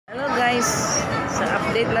guys, sa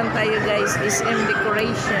update lang tayo guys. SM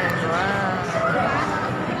decoration. Wow.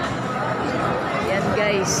 Yan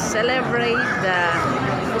guys, celebrate the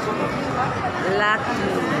lucky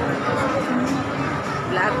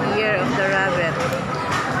year of the rabbit.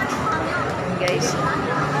 Yan guys.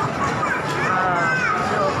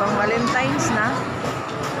 So pang Valentine's na.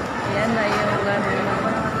 Yan na yung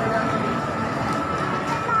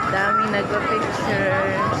dami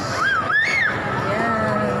nagpa-pictures.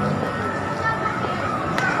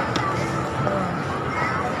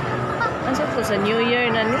 To sa New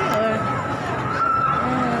Year na ni or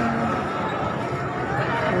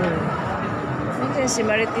okay, si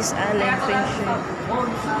Marites Allen pension.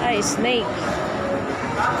 Ay, snake.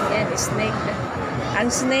 Yan, snake.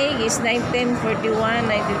 Ang snake is 1941,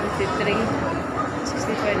 1953,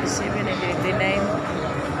 65, 1989.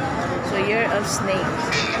 So, year of snake.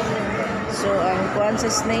 So, ang kuwan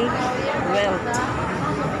sa snake, wealth.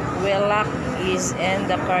 Well, luck is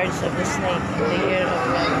and the cards of the snake. The year of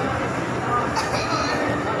wealth.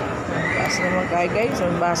 Basa naman kayo guys,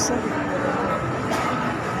 ang basa.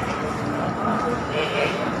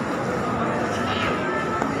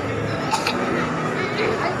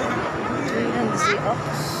 Ayan, si Ox.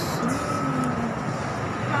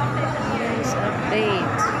 Guys,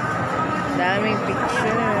 update. Daming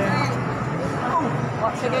picture.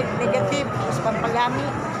 Sige, negative. Mas pampagami.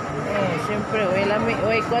 Siyempre, way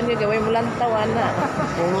kuhan yun, way mulantaw, ana.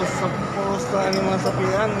 Puros na ang mga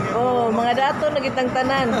sapian. Mga dato nagitang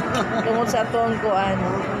tanan. Tungod sa ato ang kuhan.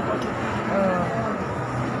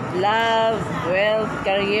 Love, wealth,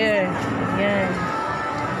 career. Yan.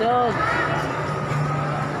 Dog.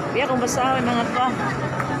 Biya kung basahon mga ka.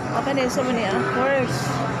 Apa din sa mani, horse.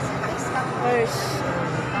 Horse.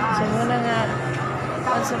 Sa muna nga,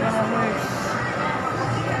 kuhan sa mga horse.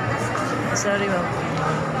 Sorry, ma'am.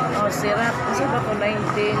 Sirap. Kasi ba ko 19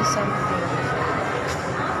 something.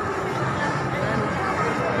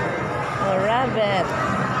 Rabbit.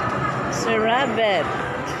 Sir Rabbit.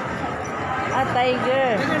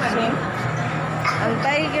 Tiger. So, ang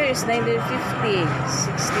tiger is 1950,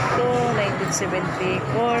 62,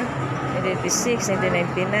 1974, 1986,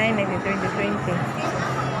 1999, 1920.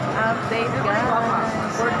 Update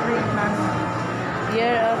guys.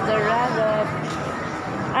 Year of the rabbit.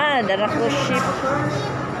 The Rako sheep.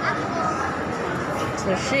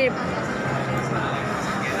 So sheep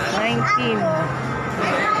 1943,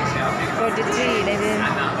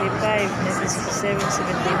 1935, 1967,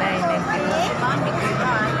 79,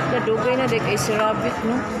 91. Kadugay na din kay si rabbit,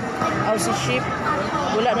 no? Si sheep.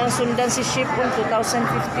 Wala nang sundan si sheep kung 2015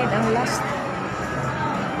 ang last.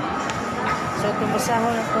 So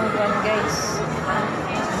tumbasahon na kung one guys.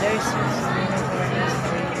 There's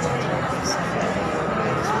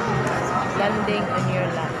landing on your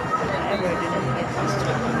lap. However, do not get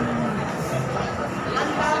distracted.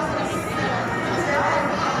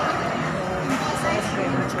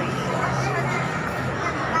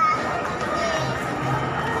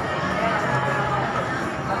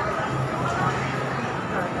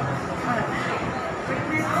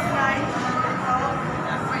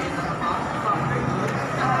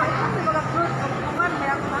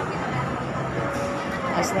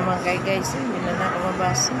 As naman kay guys, hindi na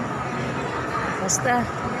nakamabasa. Basta,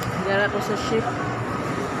 gara ko sa ship.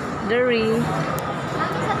 Derry.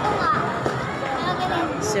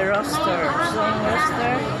 Si Roster. So,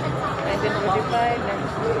 Roster. 1945.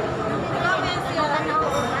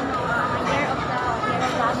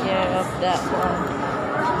 Year of the one.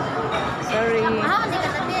 Sorry.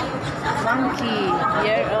 Monkey.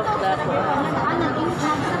 Year of the one.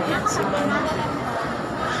 Ayan si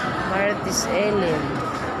Marites Allen.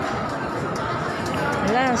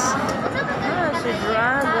 Last. Si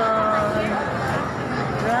Dragon.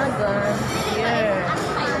 Dragon. Here.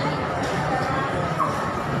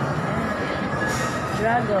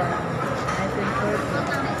 Dragon.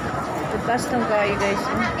 1940. Tutas lang kayo guys.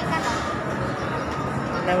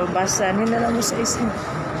 Nababasa. Hindi na lang mo sa isang.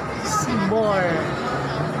 Si Boar.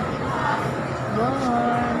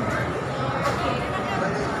 Boar.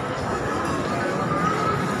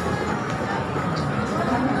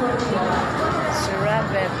 Si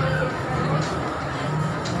Rabbit.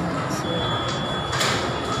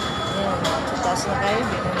 Tutas na kayo.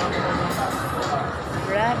 Hindi na lang mo.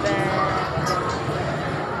 Rabbit.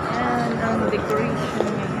 Yan ang decoration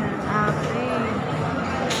niya. Happy.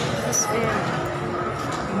 SM.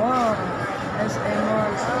 Mall. SM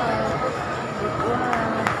Mall. Wow.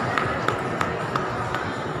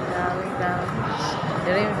 Dami.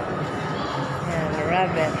 Yan, the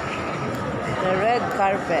rabbit. The red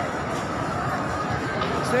carpet.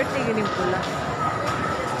 Swerte galing pula.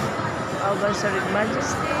 Awan sa Red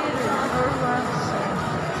Majesty.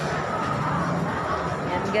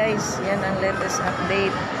 Yan guys, yan ang latest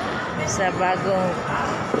update sa bagong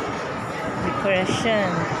decoration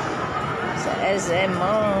sa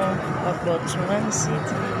SMO of Botswan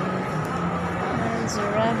City. And so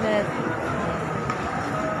rabbit.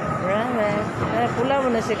 Pula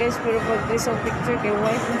mo na siya guys, pero pag isang picture kay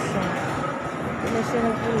white na siya. Hindi na siya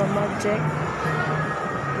nagpula, magic.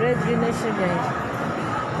 Red din na siya guys.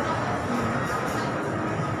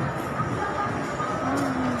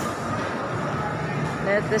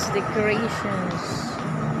 Latest decorations.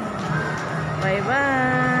 Bye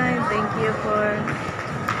bye. Thank you for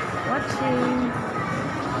watching.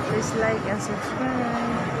 Please like and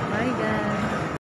subscribe. Bye guys.